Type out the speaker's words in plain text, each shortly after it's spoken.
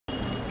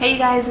Hey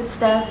guys, it's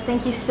Stef.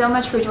 Thank you so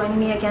much for joining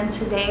me again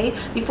today.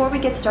 Before we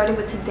get started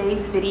with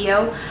today's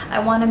video, I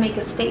want to make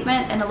a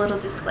statement and a little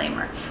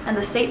disclaimer. And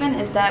the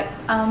statement is that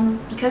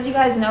because you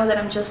guys know that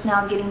I'm just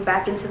now getting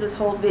back into this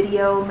whole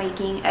video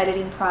making,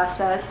 editing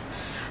process,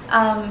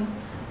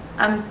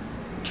 I'm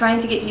trying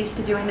to get used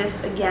to doing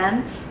this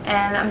again,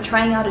 and I'm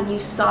trying out a new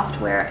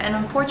software, and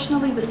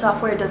unfortunately the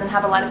software doesn't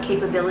have a lot of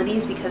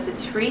capabilities because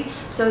it's free,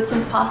 so it's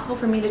impossible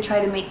for me to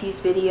try to make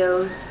these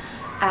videos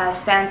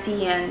as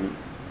fancy and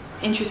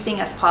interesting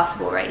as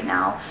possible right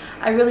now.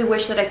 I really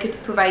wish that I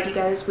could provide you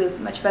guys with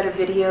much better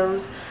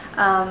videos,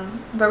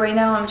 but right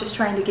now I'm just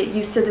trying to get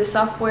used to this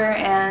software,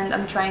 and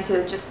I'm trying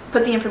to just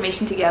put the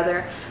information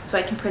together so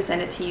I can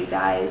present it to you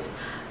guys.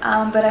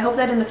 But I hope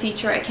that in the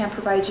future I can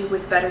provide you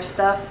with better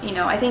stuff. You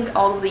know, I think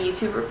all of the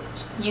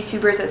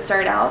YouTubers that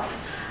start out,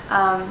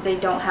 they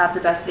don't have the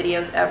best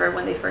videos ever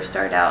when they first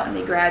start out, and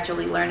they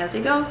gradually learn as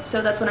they go.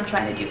 So that's what I'm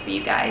trying to do for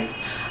you guys.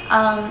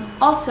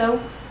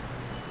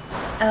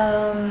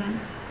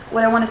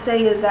 What I want to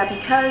say is that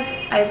because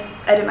I've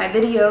edited my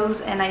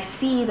videos and I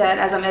see that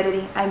as I'm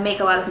editing I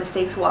make a lot of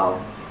mistakes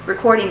while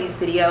recording these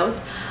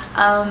videos,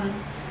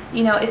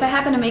 you know, if I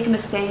happen to make a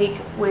mistake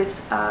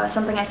with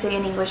something I say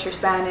in English or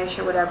Spanish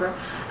or whatever,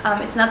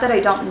 it's not that I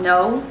don't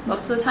know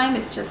most of the time,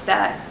 it's just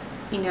that,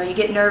 you know, you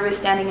get nervous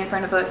standing in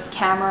front of a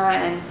camera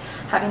and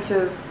having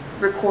to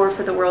record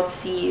for the world to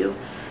see you,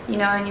 you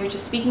know, and you're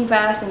just speaking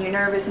fast and you're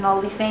nervous and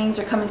all these things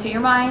are coming to your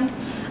mind.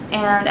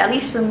 And at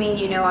least for me,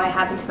 you know, I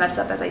happen to mess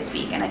up as I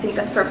speak, and I think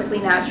that's perfectly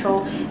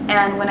natural.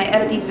 And when I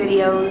edit these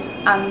videos,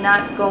 I'm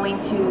not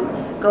going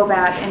to go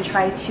back and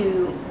try to,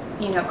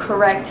 you know,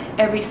 correct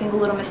every single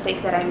little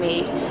mistake that I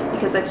made,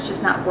 because that's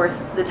just not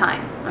worth the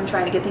time. I'm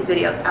trying to get these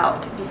videos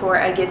out before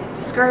I get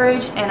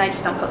discouraged and I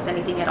just don't post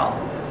anything at all.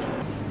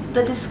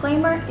 The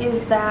disclaimer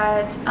is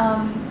that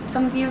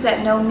some of you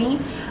that know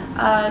me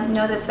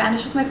know that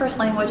Spanish was my first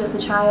language as a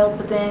child,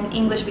 but then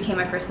English became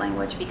my first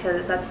language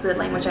because that's the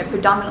language I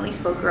predominantly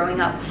spoke growing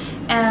up,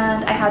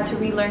 and I had to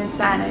relearn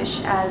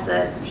Spanish as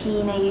a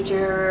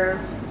teenager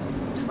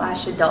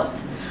 /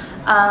 adult.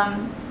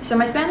 So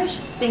my Spanish,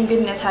 thank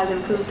goodness, has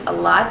improved a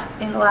lot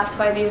in the last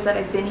 5 years that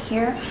I've been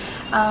here,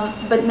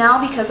 but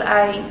now because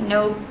I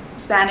know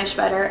Spanish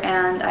better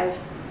and I've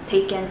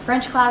taken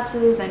French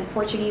classes and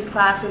Portuguese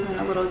classes and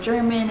a little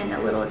German and a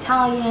little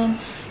Italian,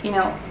 you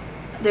know,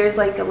 there's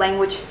like a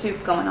language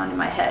soup going on in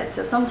my head.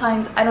 So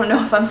sometimes I don't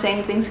know if I'm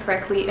saying things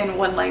correctly in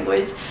one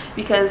language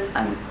because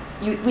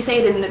we say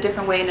it in a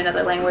different way in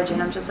another language,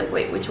 and I'm just like,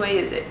 wait, which way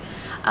is it?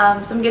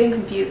 So I'm getting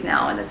confused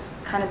now, and it's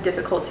kind of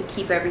difficult to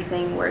keep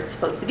everything where it's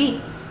supposed to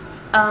be.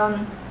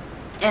 And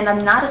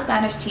I'm not a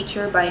Spanish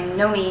teacher by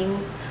no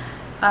means,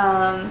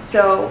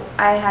 so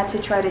I had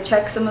to try to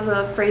check some of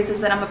the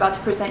phrases that I'm about to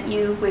present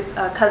you with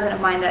a cousin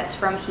of mine that's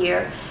from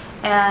here.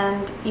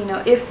 And, you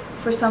know, if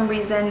for some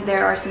reason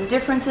there are some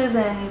differences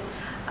in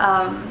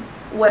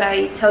what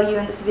I tell you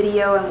in this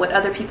video and what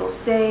other people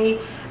say,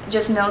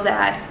 just know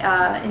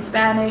that in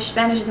Spanish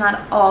is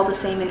not all the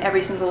same in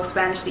every single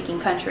Spanish-speaking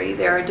country.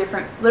 There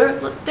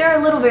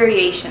are little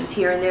variations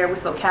here and there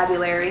with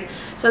vocabulary.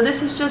 So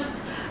this is just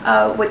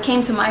what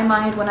came to my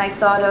mind when I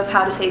thought of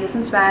how to say this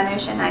in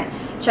Spanish, and I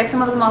checked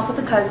some of them off with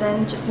a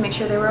cousin just to make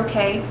sure they were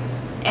okay.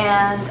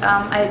 And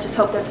I just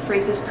hope that the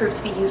phrases prove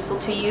to be useful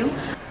to you.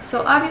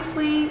 So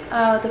obviously,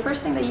 the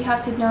first thing that you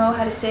have to know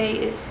how to say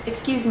is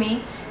excuse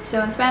me.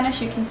 So in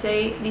Spanish you can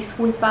say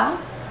disculpa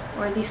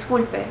or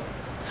disculpe.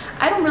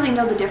 I don't really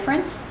know the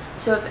difference,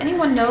 so if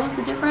anyone knows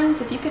the difference,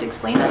 if you could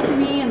explain that to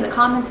me in the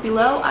comments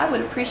below, I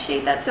would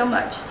appreciate that so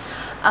much.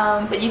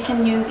 But you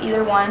can use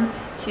either one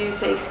to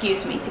say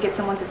excuse me to get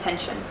someone's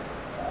attention.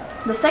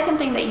 The second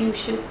thing that you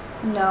should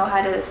know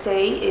how to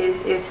say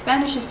is, if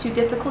Spanish is too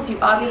difficult, you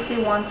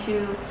obviously want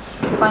to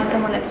find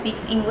someone that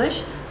speaks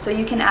English, so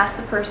you can ask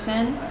the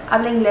person,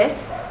 habla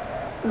inglés,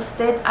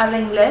 usted habla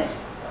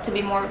inglés, to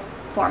be more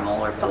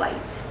formal or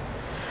polite.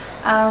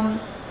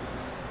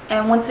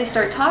 And once they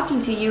start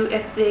talking to you,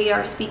 if they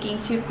are speaking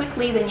too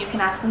quickly, then you can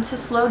ask them to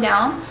slow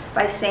down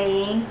by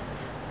saying,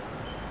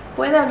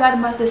 puede hablar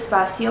más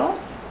despacio,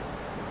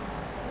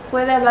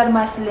 puede hablar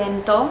más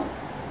lento.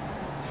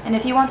 And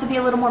if you want to be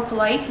a little more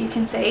polite, you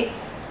can say,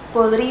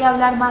 podría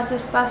hablar más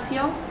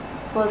despacio,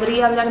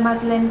 podría hablar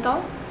más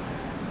lento.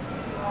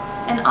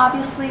 And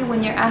obviously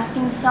when you're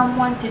asking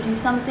someone to do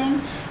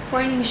something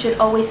for you, you should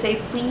always say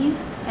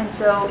please. And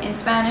so in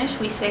Spanish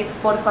we say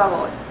por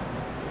favor.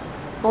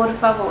 Por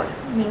favor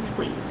means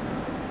please.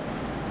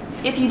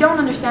 If you don't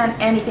understand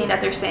anything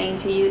that they're saying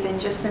to you, then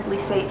just simply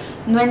say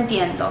no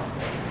entiendo.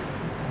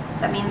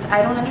 That means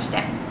I don't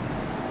understand.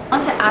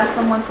 Want to ask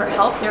someone for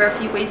help, there are a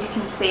few ways you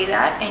can say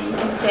that, and you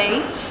can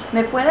say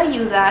me puede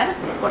ayudar,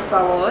 por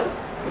favor,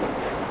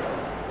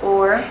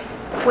 or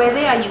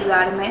puede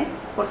ayudarme,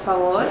 por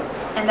favor,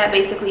 and that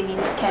basically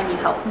means can you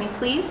help me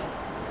please?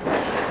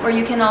 Or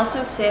you can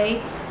also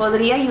say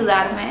podría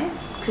ayudarme,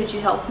 could you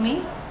help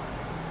me?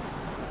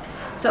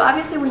 So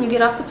obviously when you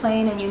get off the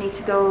plane and you need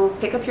to go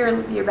pick up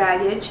your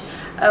baggage,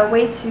 a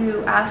way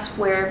to ask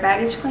where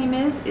baggage claim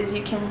is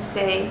you can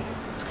say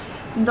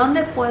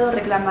 ¿Dónde puedo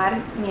reclamar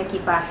mi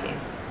equipaje?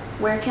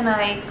 Where can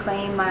I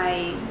claim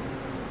my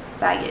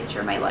baggage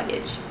or my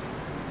luggage?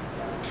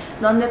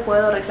 ¿Dónde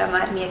puedo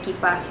reclamar mi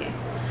equipaje?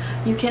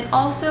 You can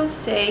also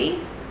say,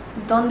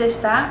 ¿dónde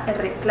está el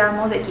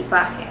reclamo de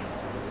equipaje?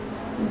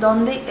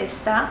 ¿Dónde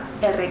está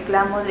el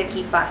reclamo de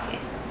equipaje?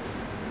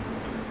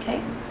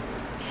 Okay.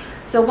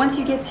 So once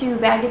you get to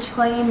baggage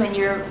claim and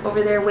you're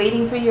over there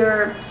waiting for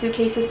your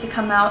suitcases to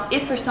come out,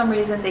 if for some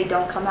reason they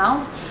don't come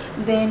out,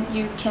 then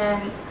you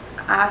can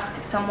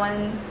ask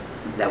someone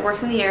that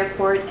works in the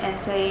airport and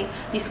say,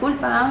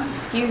 disculpa,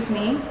 excuse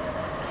me,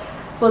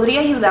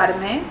 ¿podría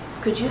ayudarme?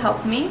 Could you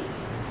help me?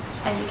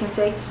 And you can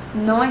say,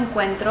 no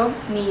encuentro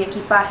mi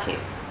equipaje,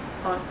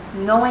 or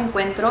no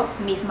encuentro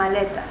mis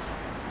maletas.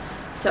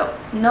 So,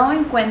 no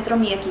encuentro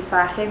mi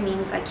equipaje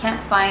means I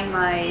can't find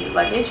my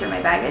luggage or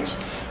my baggage,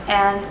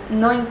 and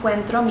no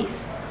encuentro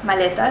mis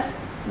maletas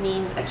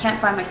means I can't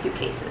find my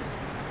suitcases.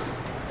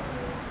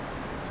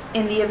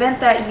 In the event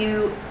that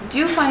you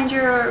do find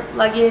your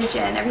luggage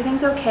and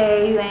everything's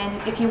okay, then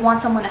if you want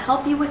someone to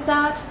help you with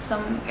that,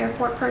 some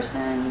airport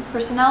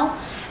personnel,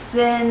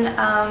 then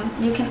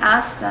you can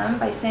ask them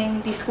by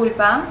saying,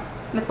 disculpa,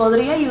 ¿me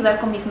podría ayudar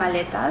con mis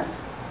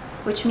maletas?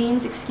 Which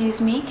means, excuse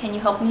me, can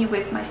you help me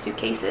with my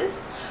suitcases?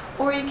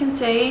 Or you can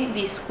say,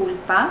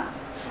 disculpa,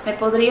 ¿me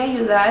podría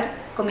ayudar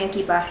con mi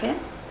equipaje?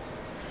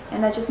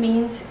 And that just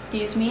means,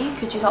 excuse me,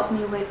 could you help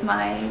me with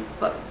my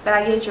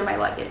baggage or my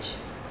luggage?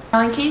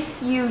 Now, in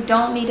case you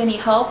don't need any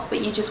help, but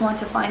you just want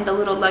to find the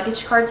little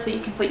luggage cart so you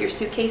can put your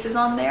suitcases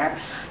on there,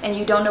 and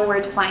you don't know where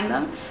to find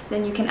them,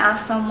 then you can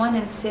ask someone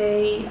and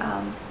say,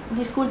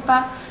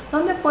 disculpa,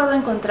 ¿dónde puedo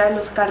encontrar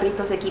los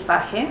carritos de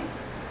equipaje?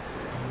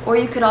 Or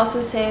you could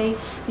also say,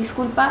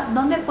 disculpa,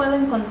 ¿dónde puedo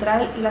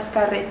encontrar las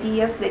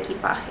carretillas de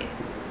equipaje?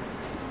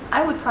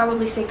 I would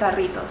probably say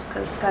carritos,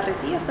 because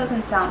carretillas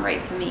doesn't sound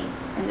right to me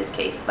in this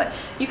case, but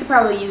you could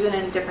probably use it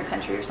in a different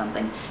country or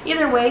something.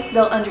 Either way,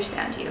 they'll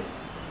understand you.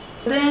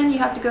 Then you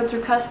have to go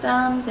through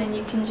customs, and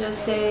you can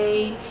just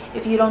say,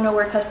 if you don't know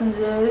where customs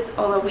is,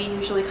 although we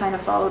usually kind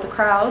of follow the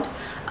crowd,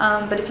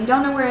 but if you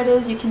don't know where it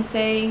is, you can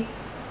say,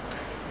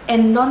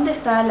 ¿en dónde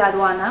está la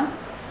aduana?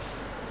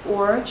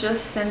 Or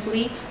just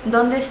simply,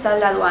 ¿dónde está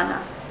la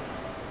aduana?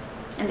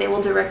 And they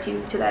will direct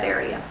you to that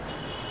area.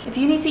 If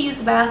you need to use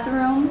the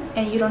bathroom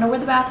and you don't know where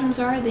the bathrooms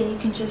are, then you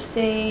can just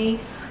say,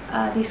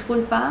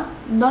 disculpa,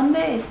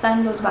 ¿dónde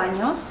están los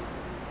baños?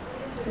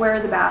 Where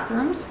are the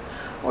bathrooms?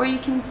 Or you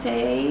can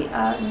say,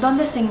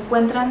 ¿dónde se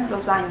encuentran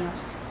los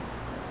baños?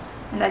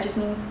 And that just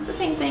means the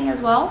same thing as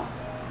well.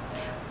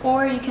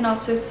 Or you can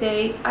also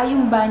say, ¿hay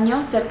un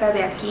baño cerca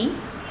de aquí?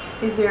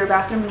 Is there a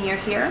bathroom near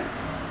here?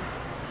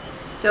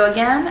 So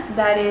again,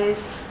 that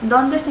is,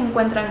 ¿dónde se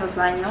encuentran los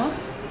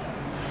baños?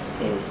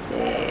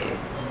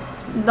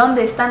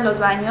 ¿Dónde están los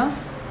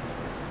baños?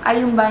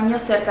 Hay un baño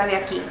cerca de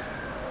aquí.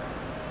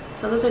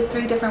 So those are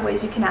 3 different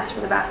ways you can ask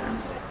for the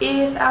bathrooms.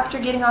 If after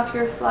getting off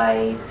your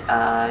flight,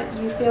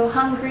 you feel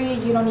hungry,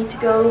 you don't need to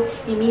go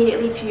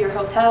immediately to your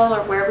hotel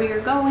or wherever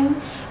you're going,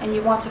 and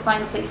you want to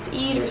find a place to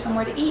eat or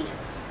somewhere to eat,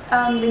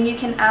 then you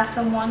can ask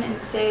someone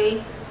and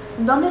say,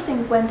 ¿dónde se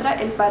encuentra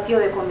el patio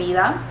de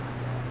comida?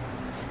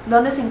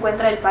 ¿Dónde se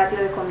encuentra el patio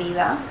de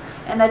comida?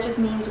 And that just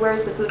means, where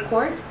is the food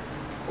court?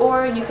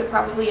 Or you could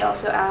probably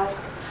also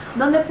ask,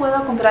 ¿dónde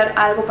puedo comprar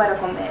algo para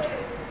comer?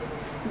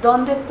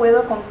 ¿Dónde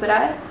puedo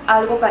comprar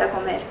algo para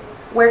comer?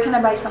 Where can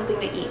I buy something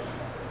to eat?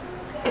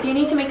 If you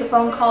need to make a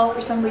phone call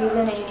for some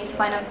reason and you need to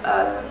find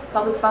a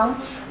public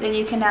phone, then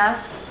you can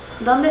ask,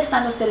 ¿dónde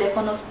están los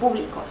teléfonos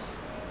públicos?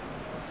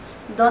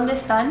 ¿Dónde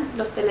están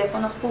los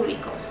teléfonos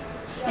públicos?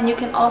 And you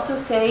can also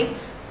say,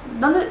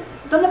 ¿dónde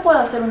puedo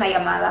hacer una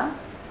llamada?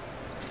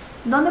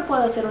 ¿Dónde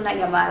puedo hacer una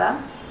llamada?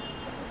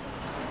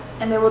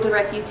 And they will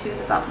direct you to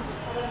the phones.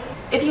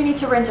 If you need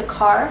to rent a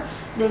car,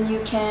 then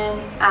you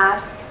can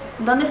ask,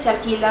 ¿dónde se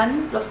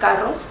alquilan los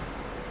carros?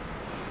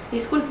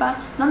 Disculpa,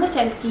 ¿dónde se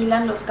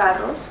alquilan los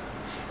carros?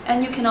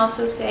 And you can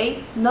also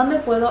say,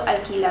 ¿dónde puedo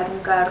alquilar un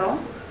carro?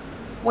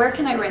 Where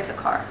can I rent a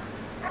car?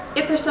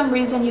 If for some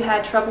reason you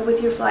had trouble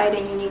with your flight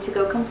and you need to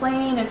go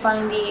complain and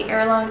find the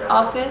airline's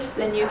office,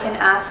 then you can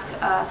ask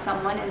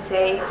someone and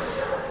say,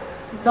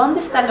 ¿dónde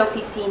está la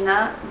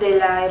oficina de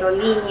la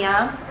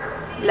aerolínea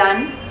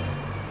LAN?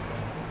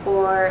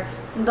 Or,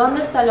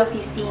 ¿dónde está la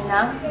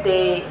oficina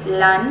de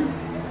LAN?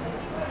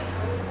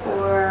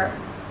 Or,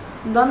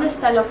 ¿dónde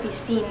está la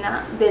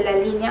oficina de la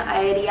línea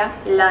aérea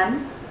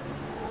LAN?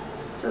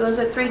 So those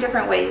are 3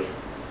 different ways.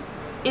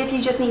 If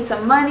you just need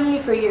some money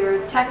for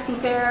your taxi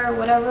fare or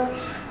whatever,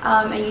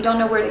 and you don't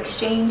know where to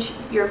exchange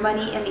your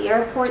money in the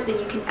airport, then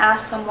you can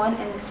ask someone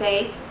and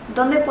say,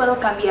 ¿dónde puedo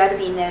cambiar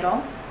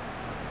dinero?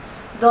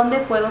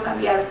 ¿Dónde puedo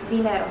cambiar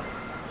dinero?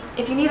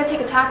 If you need to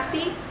take a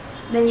taxi,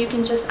 then you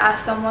can just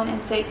ask someone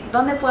and say,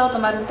 ¿dónde puedo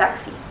tomar un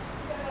taxi?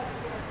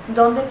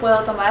 ¿Dónde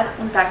puedo tomar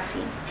un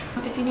taxi?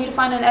 If you need to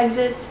find an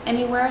exit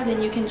anywhere,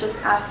 then you can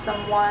just ask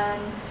someone,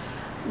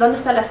 ¿dónde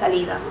está la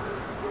salida?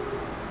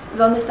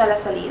 ¿Dónde está la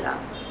salida?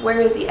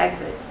 Where is the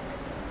exit?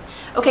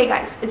 Okay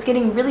guys, it's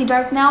getting really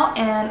dark now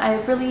and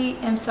I really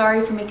am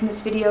sorry for making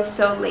this video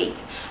so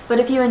late. But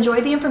if you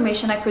enjoyed the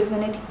information I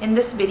presented in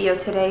this video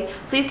today,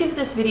 please give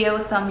this video a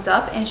thumbs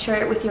up and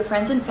share it with your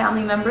friends and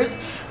family members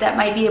that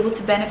might be able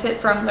to benefit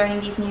from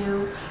learning these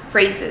new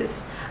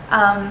phrases.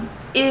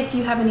 If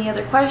you have any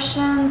other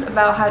questions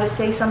about how to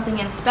say something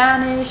in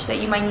Spanish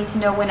that you might need to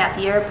know when at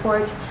the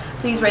airport,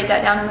 please write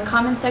that down in the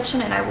comments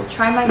section and I will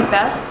try my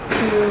best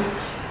to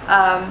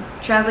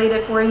translate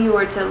it for you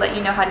or to let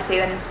you know how to say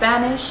that in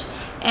Spanish.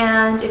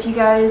 And if you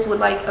guys would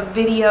like a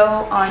video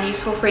on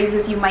useful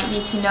phrases you might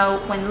need to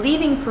know when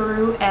leaving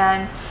Peru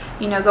and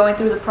going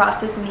through the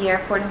process in the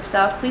airport and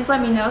stuff, please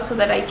let me know so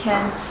that I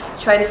can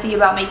try to see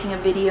about making a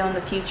video in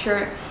the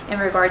future in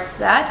regards to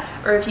that.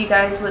 Or if you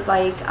guys would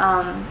like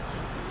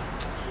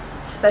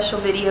special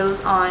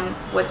videos on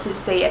what to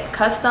say at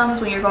customs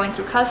when you're going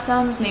through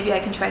customs, maybe I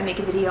can try to make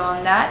a video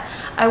on that.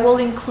 I will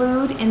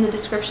include in the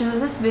description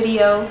of this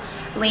video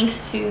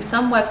links to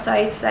some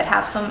websites that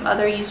have some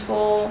other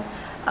useful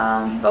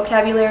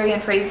vocabulary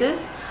and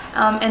phrases,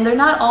 and they're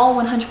not all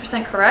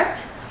 100%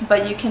 correct,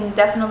 but you can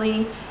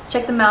definitely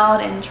check them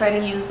out and try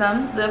to use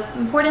them. The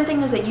important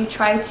thing is that you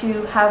try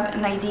to have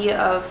an idea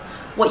of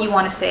what you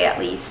want to say at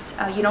least.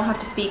 You don't have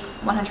to speak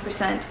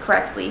 100%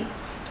 correctly.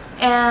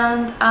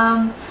 And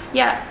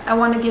yeah, I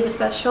want to give a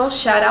special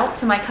shout out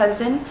to my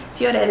cousin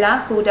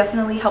Fiorella, who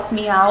definitely helped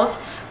me out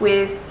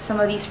with some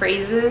of these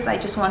phrases. I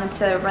just wanted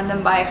to run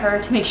them by her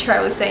to make sure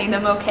I was saying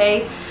them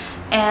okay.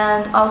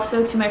 And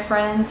also to my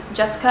friends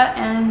Jessica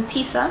and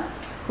Tisa,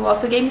 who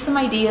also gave me some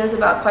ideas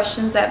about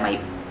questions that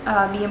might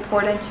be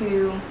important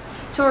to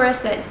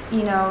tourists that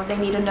they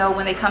need to know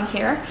when they come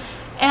here.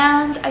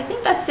 And I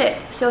think that's it.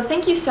 So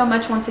thank you so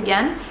much once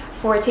again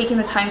for taking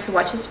the time to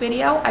watch this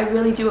video. I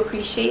really do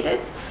appreciate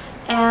it.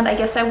 And I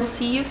guess I will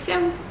see you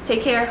soon.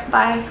 Take care.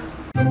 Bye.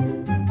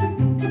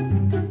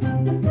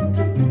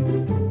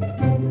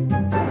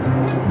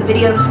 The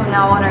videos from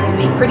now on are going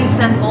to be pretty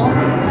simple,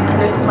 and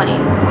there's a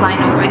plane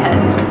flying over my head.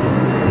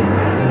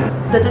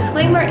 The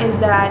disclaimer is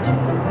that,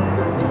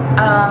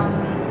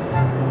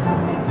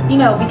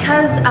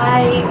 because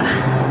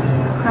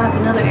crap,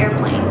 another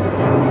airplane.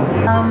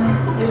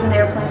 There's an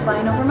airplane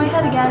flying over my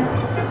head again.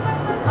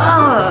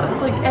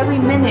 It's like every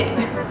minute.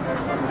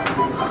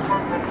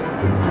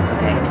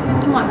 Okay,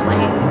 come on,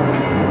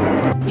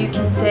 plane. You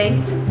can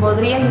say,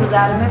 ¿Podría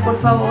ayudarme, por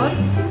favor?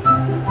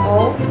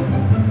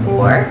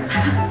 Or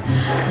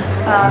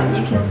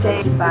you can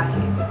say,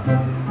 equipaje.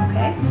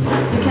 Okay?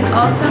 You can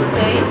also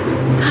say,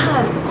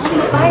 God, all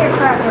these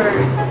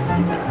firecrackers.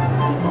 Stupid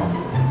people.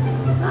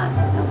 It's not a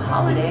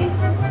holiday.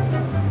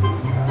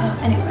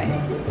 Anyway.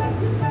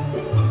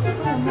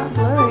 I'm not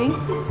blurry.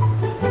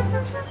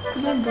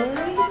 Am I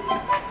blurry?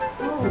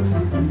 Oh,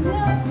 no.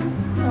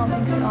 I don't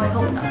think so. I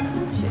hope not.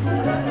 Shit. If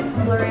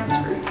I'm blurry, I'm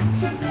screwed.